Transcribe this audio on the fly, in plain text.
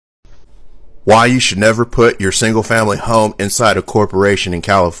Why you should never put your single family home inside a corporation in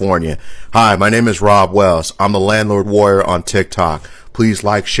California. Hi, my name is Rob Wells. I'm the Landlord Warrior on TikTok. Please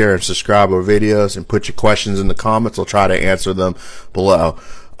like, share, and subscribe our videos and put your questions in the comments. I'll try to answer them below.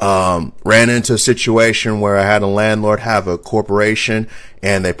 Ran into a situation where I had a landlord have a corporation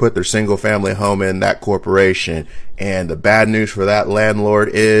and they put their single family home in that corporation. And the bad news for that landlord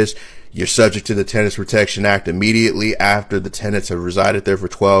is you're subject to the Tenants Protection Act immediately after the tenants have resided there for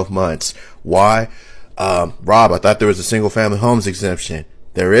 12 months. Why? Rob, I thought there was a single family homes exemption.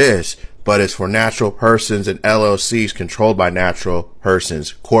 There is, but it's for natural persons and LLCs controlled by natural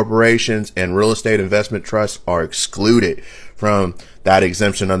persons. Corporations and real estate investment trusts are excluded from that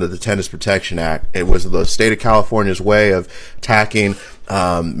exemption under the Tenants Protection Act. It was the state of California's way of attacking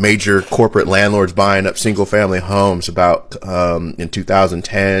major corporate landlords buying up single family homes about in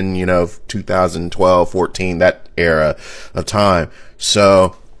 2010, 2012, 14, that era of time.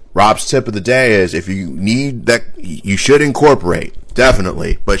 So Rob's tip of the day is, if you need that, you should incorporate,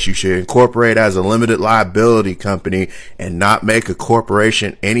 definitely, but you should incorporate as a limited liability company and not make a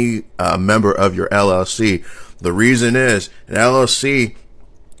corporation any member of your LLC. The reason is an LLC,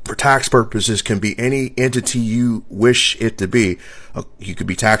 for tax purposes, can be any entity you wish it to be. You could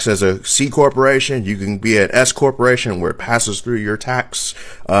be taxed as a C corporation. You can be an S corporation where it passes through your tax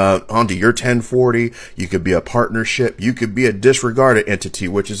onto your 1040. You could be a partnership. You could be a disregarded entity,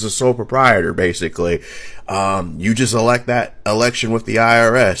 which is a sole proprietor, basically. You just elect that election with the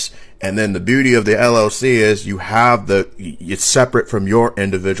IRS. And then the beauty of the LLC is it's separate from your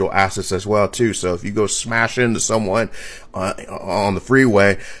individual assets as well, too. So if you go smash into someone on the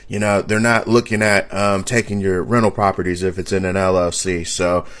freeway, they're not looking at taking your rental properties if it's in an LLC.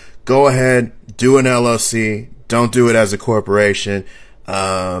 So go ahead, do an LLC. Don't do it as a corporation,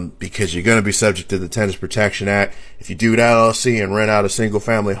 because you're going to be subject to the Tenants Protection Act. If you do an LLC and rent out a single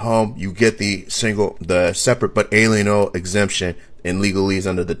family home, you get the separate but alienable exemption in legalese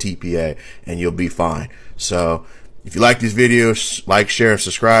under the TPA, and you'll be fine. So if you like these videos, like, share, and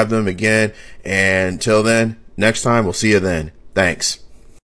subscribe them again. And until then, next time, we'll see you then. Thanks.